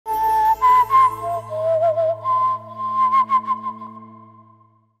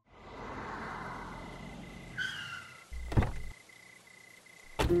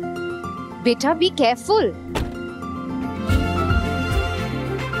बेटा be careful.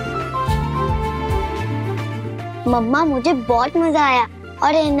 मम्मा मुझे बहुत मजा आया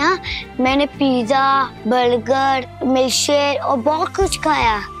और है ना, मैंने पिज्जा, बर्गर, मिल्कशेक और बहुत कुछ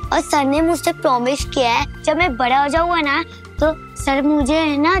खाया। और सर ने मुझसे प्रॉमिस किया है जब मैं बड़ा हो जाऊंगा ना तो सर मुझे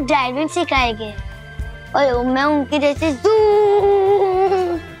है ना ड्राइविंग सिखाएंगे और मैं उनकी जैसे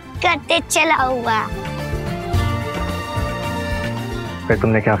ज़ूम करते चलाऊंगा। फिर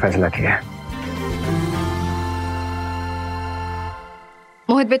तुमने क्या फैसला किया?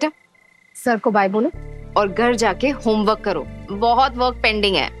 मोहित बेटा, सर को बाय बोलो और घर जाके होमवर्क करो, बहुत वर्क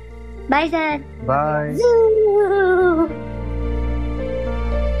पेंडिंग है। Bye sir. बाय।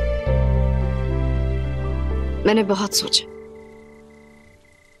 मैंने बहुत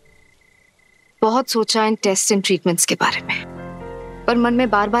सोचा इन टेस्ट एंड ट्रीटमेंट्स के बारे में, पर मन में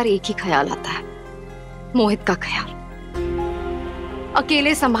बार बार एक ही ख्याल आता है, मोहित का ख्याल।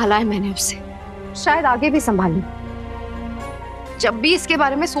 अकेले संभाला है मैंने उसे, शायद आगे भी संभालूं। जब भी इसके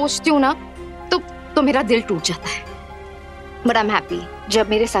बारे में सोचती हूँ ना तो मेरा दिल टूट जाता है। बट आई एम हैप्पी, जब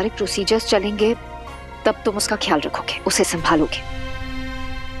मेरे सारे प्रोसीजर्स चलेंगे तब तुम उसका ख्याल रखोगे, उसे संभालोगे।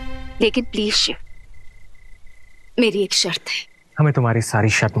 लेकिन प्लीज शिव, मेरी एक शर्त है। हमें तुम्हारी सारी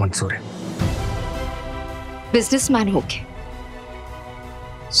शर्त मंजूर है। बिजनेसमैन होके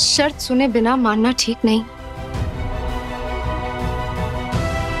शर्त सुने बिना मानना ठीक नहीं।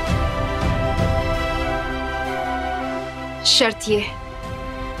 शर्त ये है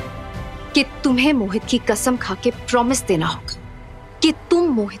कि तुम्हें मोहित की कसम खा के प्रॉमिस देना होगा कि तुम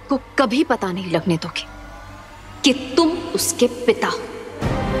मोहित को कभी पता नहीं लगने दोगे कि तुम उसके पिता हो।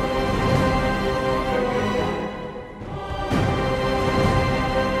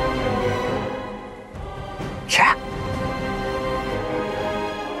 क्या?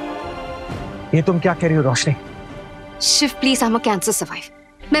 ये तुम क्या कह रही हो रोशनी? Shiv please, I am a cancer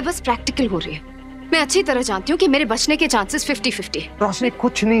survivor. मैं बस प्रैक्टिकल हो रही हूँ। मैं अच्छी तरह जानती हूँ कि मेरे बचने के चांसेस 50-50 है। रोशनी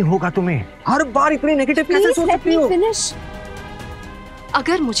कुछ नहीं होगा तुम्हें, हर बार इतनी नेगेटिव कैसे सोच सकती हो?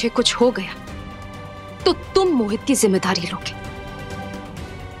 अगर मुझे कुछ हो गया तो तुम मोहित की जिम्मेदारी लोगे,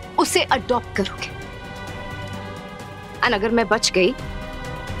 उसे अडॉप्ट करोगे। और अगर मैं बच गई,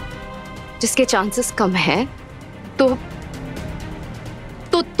 जिसके चांसेस कम हैं, तो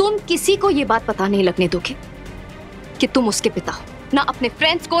तुम किसी को ये बात पता नहीं लगने दोगे कि तुम उसके पिता हो, ना अपने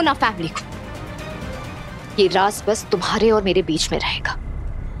फ्रेंड्स को ना फैमिली को। ये राज बस तुम्हारे और मेरे बीच में रहेगा।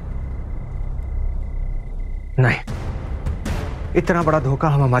 नहीं, इतना बड़ा धोखा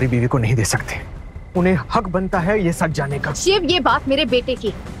हम हमारी बीवी को नहीं दे सकते। उन्हें हक बनता है ये सच जानने का। शिव, ये बात मेरे बेटे की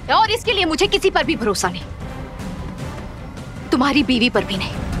है और इसके लिए मुझे किसी पर भी भरोसा नहीं, तुम्हारी बीवी पर भी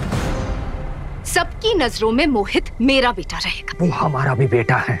नहीं। सबकी नजरों में मोहित मेरा बेटा रहेगा। वो हमारा भी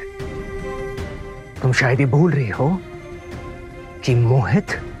बेटा है। तुम शायद ये भूल रही हो कि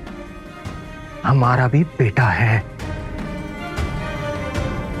मोहित हमारा भी बेटा है।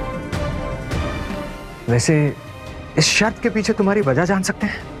 वैसे इस शर्त के पीछे तुम्हारी वजह जान सकते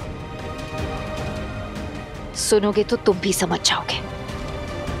हैं? सुनोगे तो तुम भी समझ जाओगे।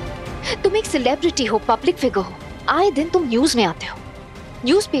 तुम एक सेलिब्रिटी हो, पब्लिक फिगर हो, आए दिन तुम न्यूज में आते हो,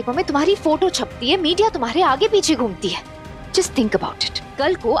 न्यूज़पेपर में तुम्हारी फोटो छपती है, मीडिया तुम्हारे आगे पीछे घूमती है। Just think about it.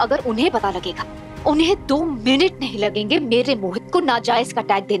 कल को अगर उन्हें पता लगेगा, उन्हें 2 मिनट नहीं लगेंगे मेरे मोहित को नाजायज का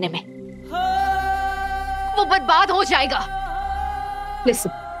टैग देने में। वो बर्बाद हो जाएगा। Listen,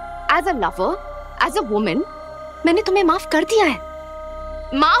 as a lover, as a woman, मैंने तुम्हें माफ कर दिया है।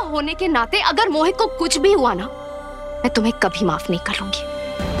 माँ होने के नाते अगर मोहित को कुछ भी हुआ ना, मैं तुम्हें कभी माफ नहीं करूंगी।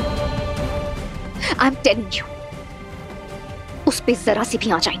 आई एम टेलिंग यू, उस पे जरा सी भी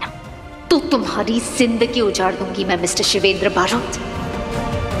आ जाए ना तो तुम्हारी जिंदगी उजाड़ दूंगी मैं, मिस्टर शिवेंद्र बारोट।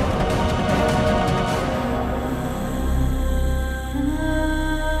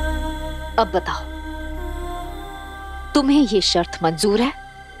 अब बताओ, तुम्हें ये शर्त मंजूर है?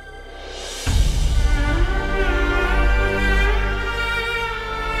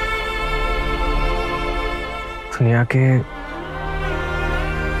 दुनिया के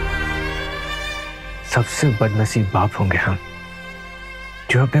सबसे बदनसीब बाप होंगे हम,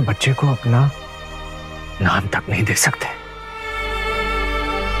 जो अपने बच्चे को अपना नाम तक नहीं दे सकते।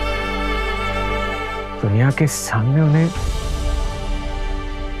 दुनिया के सामने उन्हें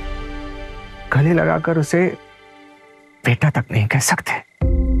गले लगाकर उसे बेटा तक नहीं कह सकते।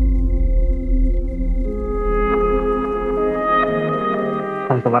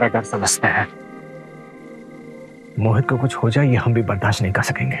 हम तुम्हारा डर समझते हैं। मोहित को कुछ हो जाए ये हम भी बर्दाश्त नहीं कर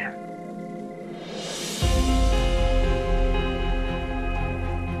सकेंगे।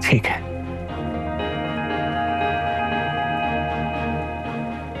 ठीक है,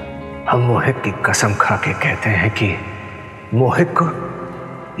 हम मोहित की कसम खा के कहते हैं कि मोहित को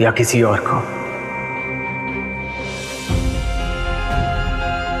या किसी और को,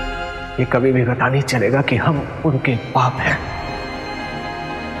 ये कभी भी पता नहीं चलेगा कि हम उनके बाप हैं।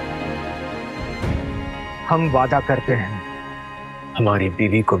 हम वादा करते हैं हमारी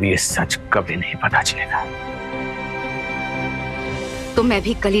बीवी को भी ये सच कभी नहीं पता चलेगा। तो मैं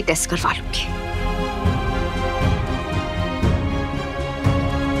भी कल ही टेस्ट करवा लूंगी।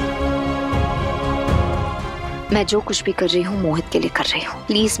 मैं जो कुछ भी कर रही हूँ मोहित के लिए कर रही हूँ।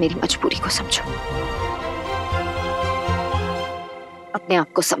 प्लीज मेरी मजबूरी को समझो, अपने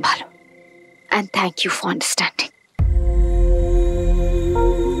आप को संभालो। And thank you for understanding.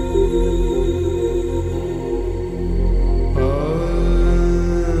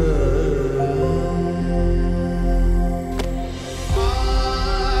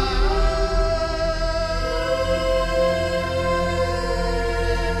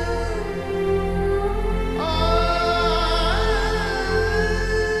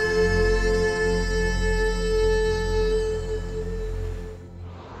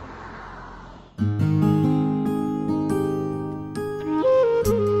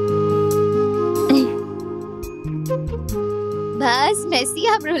 बस मेसी,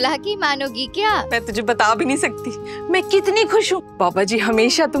 आप रुला के मानोगी क्या? मैं तुझे बता भी नहीं सकती मैं कितनी खुश हूँ। बाबा जी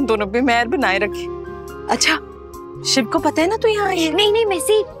हमेशा तुम दोनों पे मेहर बनाए रखे। अच्छा, शिव को पता है ना तू यहाँ आई है? नहीं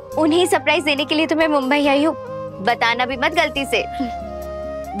मेसी, उन्हें सरप्राइज देने के लिए तो मैं मुंबई आई हूँ। बताना भी मत गलती से।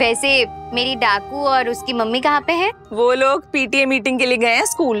 वैसे मेरी डाकू और उसकी मम्मी कहाँ पे है? वो लोग पीटीए मीटिंग के लिए गए हैं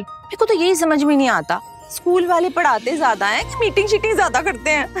स्कूल। मेरे को तो यही समझ में नहीं आता, स्कूल वाले पढ़ाते ज्यादा हैं कि मीटिंग शीटिंग ज्यादा करते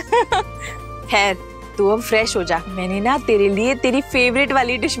हैं। खैर तू अब फ्रेश हो जा, मैंने ना तेरे लिए तेरी फेवरेट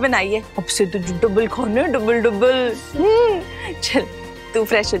वाली डिश बनाई है। अब से तो डबल खाना, डबल डबल। चल तू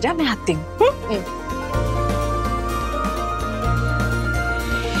फ्रेश हो जा, मैं आती हूँ।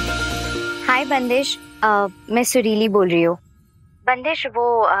 हाय बंदिश, मैं सुरीली बोल रही हूँ। बंदिश,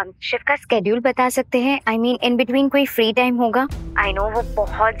 वो शिव का स्केड्यूल बता सकते हैं? I mean, इन बिटवीन कोई फ्री टाइम होगा? आई नो वो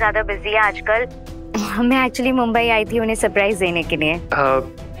बहुत ज्यादा बिजी है आजकल। मैं एक्चुअली मुंबई आई थी उन्हें सरप्राइज देने के लिए।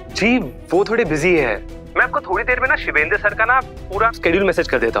 जी वो थोड़े बिजी है। मैं आपको थोड़ी देर में ना शिवेंद्र सर का ना पूरा स्केड्यूल मैसेज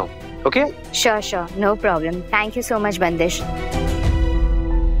कर देता हूँ। Okay? Sure, no problem. Thank you so much बंदिश।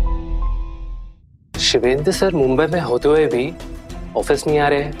 शिवेंद्र सर मुंबई में होते हुए भी ऑफिस नहीं आ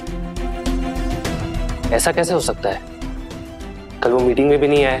रहे हैं, ऐसा कैसे हो सकता है? कल वो मीटिंग में भी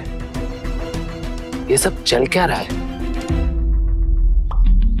नहीं आए। ये सब चल क्या रहा है?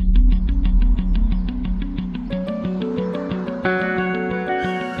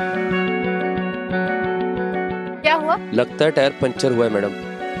 क्या हुआ? लगता है टायर पंचर हुआ है मैडम।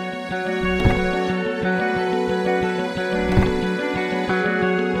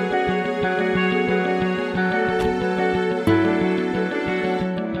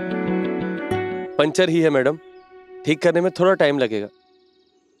 पंचर ही है मैडम, ठीक करने में थोड़ा टाइम लगेगा।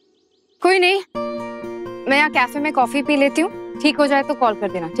 कोई नहीं, मैं यहाँ कैफे में कॉफी पी लेती हूँ, ठीक हो जाए तो कॉल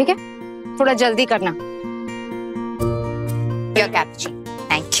कर देना, ठीक है? थोड़ा जल्दी करना।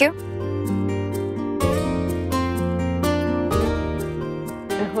 Thank you.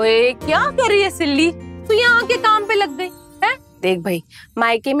 ओए क्या कर रही है सिल्ली, तू यहाँ के काम पे लग गई है? देख भाई,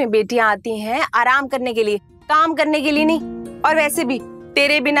 मायके में बेटियां आती हैं आराम करने के लिए, काम करने के लिए नहीं। और वैसे भी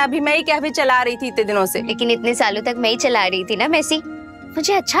तेरे बिना भी मैं ही कैफे चला रही थी इतने दिनों से। लेकिन इतने सालों तक मैं ही चला रही थी ना मेसी,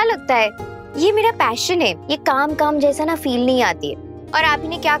 मुझे अच्छा लगता है, ये मेरा पैशन है। ये काम जैसा ना फील नहीं आती है। और आप ही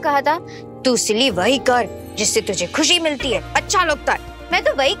ने क्या कहा था, तू सिली वही कर जिससे तुझे खुशी मिलती है, अच्छा लगता है। मैं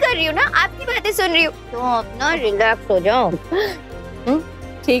तो वही कर रही हूँ ना, आपकी बातें सुन रही हूँ। तो अपना रिलैक्स हो जाओ।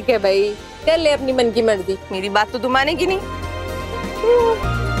 ठीक है भाई, कर ले अपनी मन की मर्जी, मेरी बात तो तू मानेगी नहीं।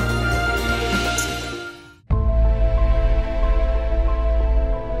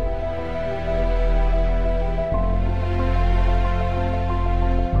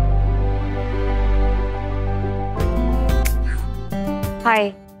 हाय।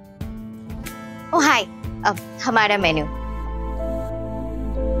 ओ हाय, अब हमारा menu.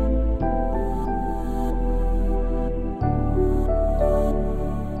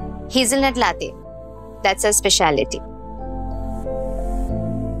 Hazelnut latte, that's a speciality.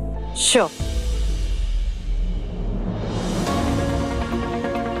 Sure.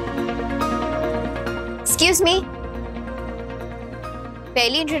 Excuse me,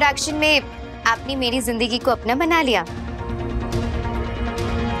 पहली इंट्रोडक्शन में आपने मेरी जिंदगी को अपना बना लिया।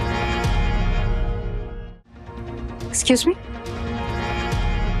 Excuse me?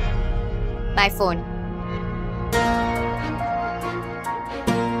 My phone.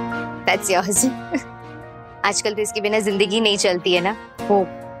 That's yours. आजकल तो इसके बिना जिंदगी नहीं चलती है ना। वो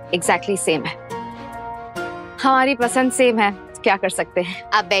exactly same है। हमारी पसंद सेम है, क्या कर सकते हैं।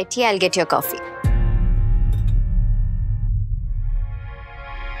 आप बैठिए, I'll get your coffee.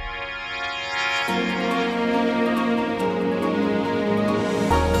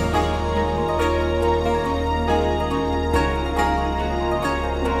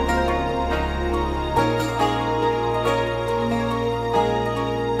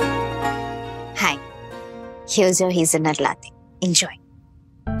 Here's your hazelnut latte. Enjoy.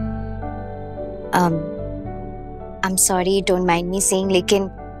 I'm sorry, don't mind me saying, लेकिन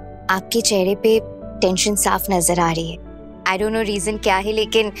आपके चेहरे पे टेंशन साफ नजर आ रही है. I don't know reason क्या है,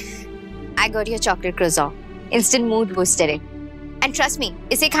 लेकिन I got your chocolate croissant. Instant mood booster है. And trust me,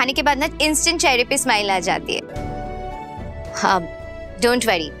 इसे खाने के बाद ना instant चेहरे पे स्माइल आ जाती है. हाँ,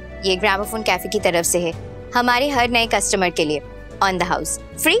 don't worry, ये ग्रामोफोन कैफे की तरफ से है, हमारे हर नए कस्टमर के लिए. On the house,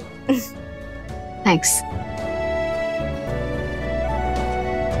 free. Thanks.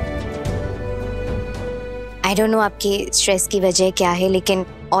 I don't know आपके स्ट्रेस की वजह क्या है, लेकिन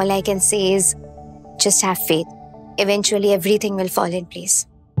all I can say is just have faith. Eventually everything will fall in place.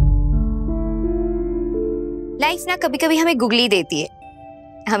 Life ना कभी कभी हमें गुगली देती है,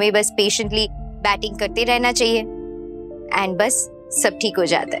 हमें बस पेशेंटली बैटिंग करते रहना चाहिए एंड बस सब ठीक हो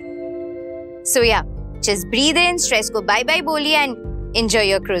जाता है. So yeah, just breathe in, stress को बाय बाय बोलिए and enjoy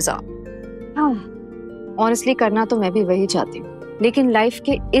your croissant. Honestly करना तो मैं भी वही चाहती हूँ, लेकिन लाइफ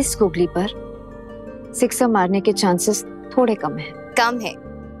के इस गुगली पर सिक्सर मारने के चांसेस थोड़े कम है,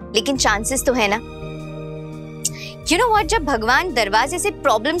 लेकिन चांसेस तो है ना. You know what, जब भगवान दरवाजे से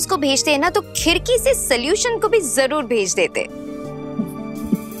प्रॉब्लम्स को भेजते हैं ना, तो खिड़की से सॉल्यूशन को भी जरूर भेज देते.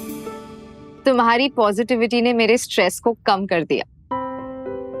 तुम्हारी पॉजिटिविटी ने मेरे स्ट्रेस को कम कर दिया.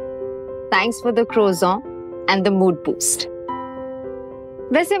 Thanks for the croissant and the mood boost.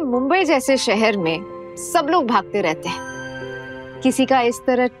 वैसे मुंबई जैसे शहर में सब लोग भागते रहते हैं, किसी का इस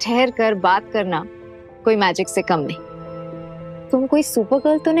तरह ठहर कर बात करना कोई मैजिक से कम नहीं. तुम कोई सुपर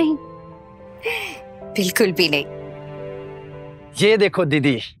गर्ल तो नहीं? बिल्कुल भी नहीं. ये देखो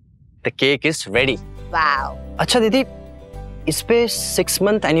दीदी, the cake is ready. Wow. अच्छा दीदी, इस पे 6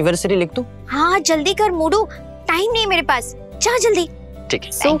 month एनिवर्सरी लिख दूं? हाँ जल्दी कर मोडू, टाइम नहीं मेरे पास, जा जल्दी. ठीक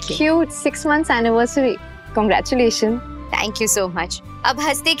है. So cute, 6 months anniversary. Congratulations. Thank you so much. अब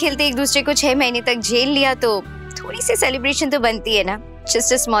हंसते खेलते एक दूसरे को 6 महीने तक झेल लिया तो थोड़ी सी सेलिब्रेशन तो बनती है ना.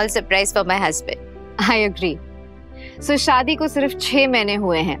 Just a small surprise for my husband. I agree. So शादी को सिर्फ 6 महीने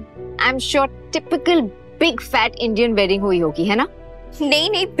हुए हैं. I'm sure typical big fat Indian wedding हुई होगी, है ना?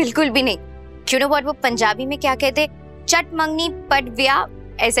 नहीं, बिल्कुल भी नहीं. You know what, वो पंजाबी में क्या कहते, चट मंगनी पट ब्याह,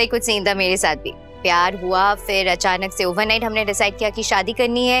 ऐसा ही कुछ सीन था मेरे साथ भी. प्यार हुआ, फिर अचानक से ओवरनाइट हमने डिसाइड किया कि शादी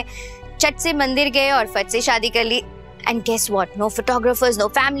करनी है. चट से मंदिर गए और फट से शादी कर ली. And guess what? No photographers, no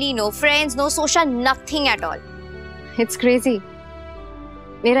family, no friends, no social, nothing at all. It's crazy.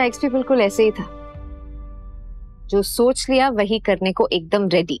 मेरा एक्स भी बिल्कुल ऐसे ही था, जो सोच लिया वही करने को एकदम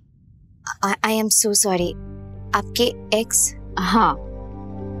ready. I am so sorry. आपके एक्स? हाँ,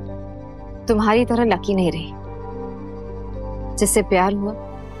 तुम्हारी तरह लकी नहीं रही. जिससे प्यार हुआ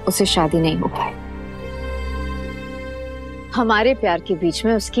उसे शादी नहीं हो पाई. हमारे प्यार के बीच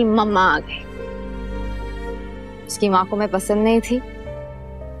में उसकी मम्मा आ गई. उसकी माँ को मैं पसंद नहीं थी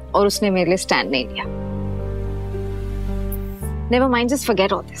और उसने मेरे लिए स्टैंड नहीं लिया. Never mind, just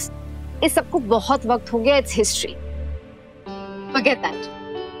forget all this. इस सबको बहुत वक्त हो गया. It's history. Forget that.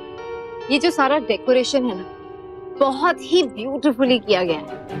 ये जो सारा डेकोरेशन है ना, बहुत ही ब्यूटीफुली किया गया है.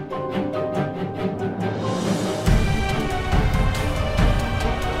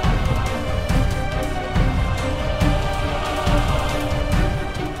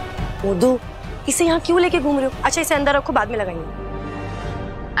 उदू, इसे यहाँ क्यों लेके घूम रहे हो? अच्छा इसे अंदर रखो, बाद में लगाएंगे.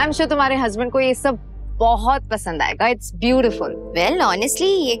 आई एम श्योर तुम्हारे हस्बैंड को ये सब बहुत पसंद आएगा. It's beautiful. वेल ऑनेस्टली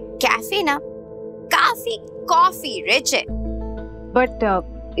ये कैफे ना काफी कॉफी रिच है. But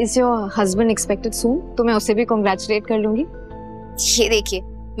is your husband expected सून? तो मैं उसे भी कांग्रेचुलेट कर लूंगी. ये देखिए,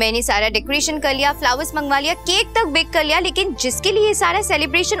 मैंने सारा डेकोरेशन कर लिया, फ्लावर्स मंगवा लिया, केक तक बेक कर लिया, लेकिन जिसके लिए ये सारा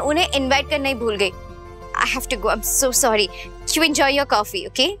सेलिब्रेशन, उन्हें इनवाइट करना ही भूल गई. I have to go. I am so sorry. You enjoy your coffee.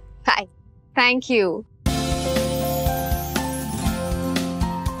 Okay, bye. Thank you.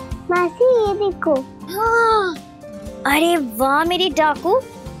 मासी ये देखो. हाँ. अरे वाह मेरी डाकू,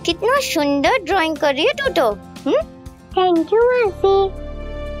 कितना सुंदर ड्राइंग कर रही है टोटो. थैंक यू मासी.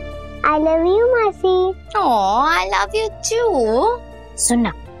 आई लव यू मासी. ओह आई लव यू टू.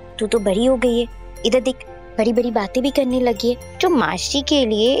 सुनना, तू तो बड़ी हो गई है, इधर देख, बड़ी बड़ी बातें भी करने लगी है. जो मासी के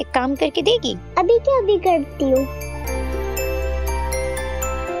लिए एक काम करके देगी? अभी क्या अभी करती हूँ.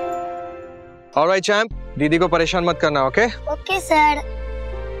 ऑलराइट चैंप, दीदी को परेशान मत करना. Okay okay sir.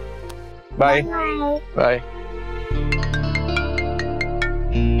 Bye bye.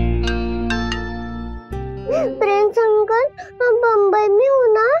 Prince uncle, मैं बम्बई में हूँ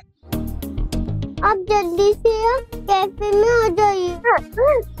ना, आप जल्दी से कैफे में आ जाइए.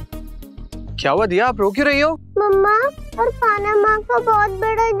 क्या हुआ दिया, आप रो क्यों रही हो? मम्मा और खाना माँ का बहुत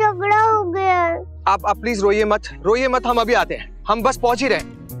बड़ा झगड़ा हो गया है. आप प्लीज रोइए मत, हम अभी आते हैं. हम बस पहुंच ही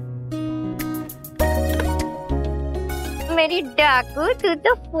रहे. मेरी डाकू, तू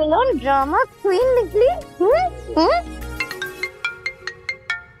तो फुल ऑन ड्रामा क्वीन निकली।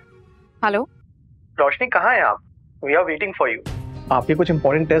 हेलो रोशनी, कहाँ हैं आप? We are waiting for you. आपके कुछ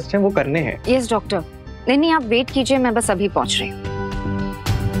इंपॉर्टेंट टेस्ट हैं, वो करने हैं। Yes doctor. नहीं आप वेट कीजिए, मैं बस अभी पहुंच रही हूँ।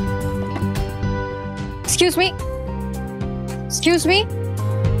 Excuse me, excuse me.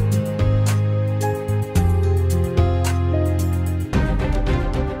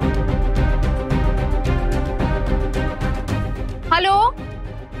 Hello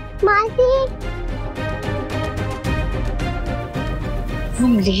मासी,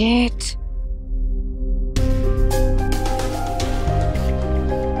 I'm late.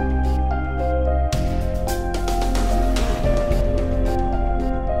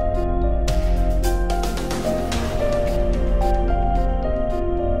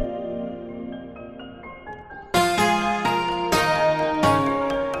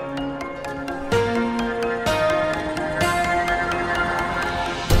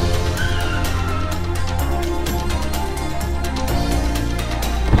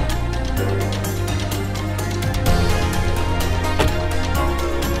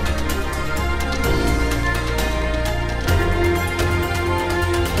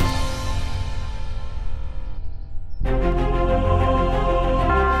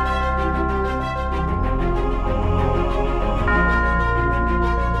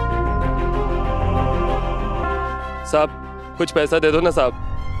 साहब कुछ पैसा दे दो ना साहब।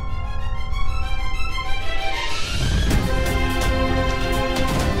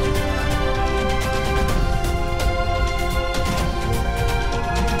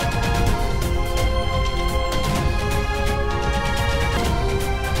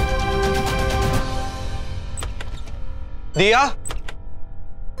 दिया,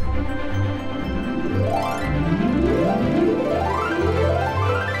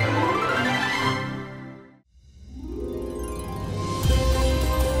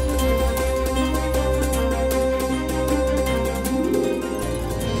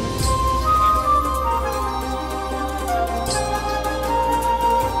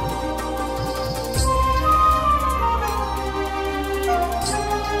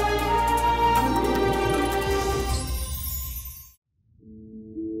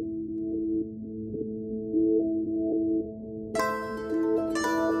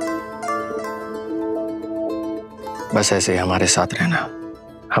 बस ऐसे ही हमारे साथ रहना,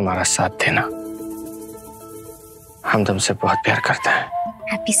 हमारा साथ देना। हम तुमसे बहुत प्यार करते हैं।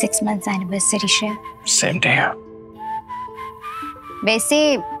 Happy 6 months anniversary share. Same day.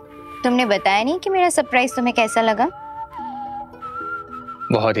 वैसे तुमने बताया नहीं कि मेरा सरप्राइज तुम्हें कैसा लगा?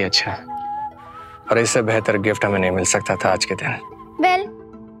 बहुत ही अच्छा, और इससे बेहतर गिफ्ट हमें नहीं मिल सकता था आज के दिन। वेल,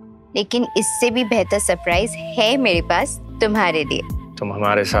 लेकिन इससे भी बेहतर सरप्राइज है मेरे पास तुम्हारे लिए। तुम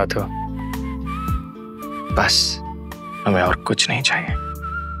हमारे साथ हो, बस हमें और कुछ नहीं चाहिए।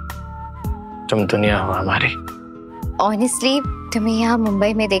 तुम दुनिया हो हमारी। ऑनेस्टली तुम्हें यहाँ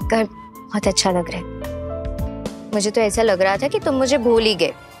मुंबई में देखकर बहुत अच्छा लग रहा है। मुझे तो ऐसा लग रहा था कि तुम मुझे भूल ही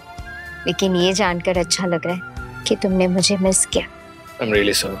गए, लेकिन ये जानकर अच्छा लग रहा है कि तुमने मुझे मिस किया। I'm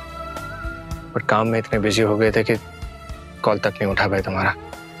really sorry, बट काम में इतने बिजी हो गए थे कि कॉल तक नहीं उठा पाए तुम्हारा।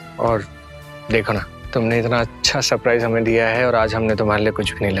 और देखो ना, तुमने इतना अच्छा सरप्राइज हमें दिया है और आज हमने तुम्हारे लिए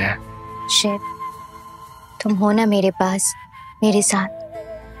कुछ भी नहीं लाया। शिव, तुम हो ना मेरे पास, मेरे साथ,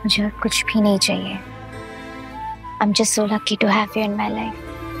 मुझे और कुछ भी नहीं चाहिए। I'm just so lucky to have you in my life.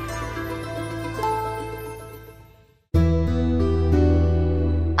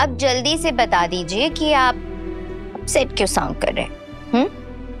 अब जल्दी से बता दीजिए कि आप अपसेट क्यों साउंड कर रहे हैं?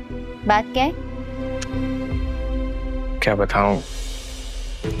 बात क्या है? क्या बताऊं,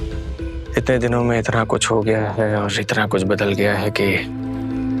 इतने दिनों में इतना कुछ हो गया है और इतना कुछ बदल गया है कि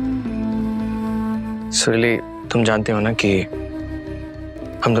सुरीली, तुम जानते हो ना कि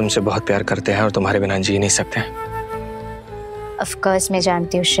हम तुमसे बहुत प्यार करते हैं और तुम्हारे बिना जी नहीं सकते। Of course मैं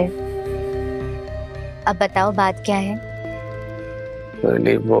जानती हूँ शिव। अब बताओ बात क्या है?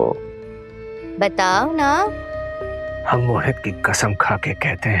 सुरीली, वो बताओ ना। हम मोहित की कसम खा के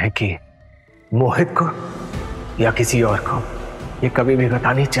कहते हैं कि मोहित को या किसी और को ये कभी भी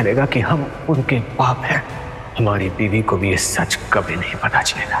पता नहीं चलेगा कि हम उनके बाप हैं। हमारी बीवी को भी ये सच कभी नहीं पता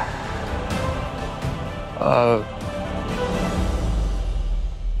चलेगा।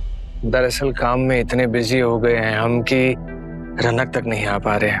 दरअसल काम में इतने बिजी हो गए हैं हम कि रनक तक नहीं आ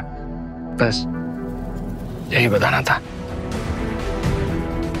पा रहे हैं। बस यही बताना था।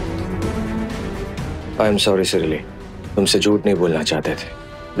 आई एम सॉरी सुरीली, तुमसे झूठ नहीं बोलना चाहते थे,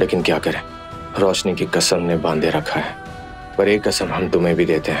 लेकिन क्या करें, रोशनी की कसम ने बांधे रखा है। पर एक कसम हम तुम्हें भी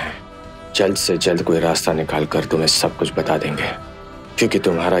देते हैं, जल्द से जल्द कोई रास्ता निकाल कर तुम्हें सब कुछ बता देंगे, क्योंकि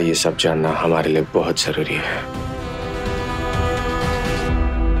तुम्हारा ये सब जानना हमारे लिए बहुत जरूरी है।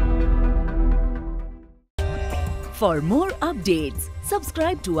 For more updates,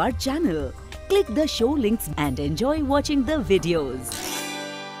 subscribe to our channel, click the show links and enjoy watching the videos.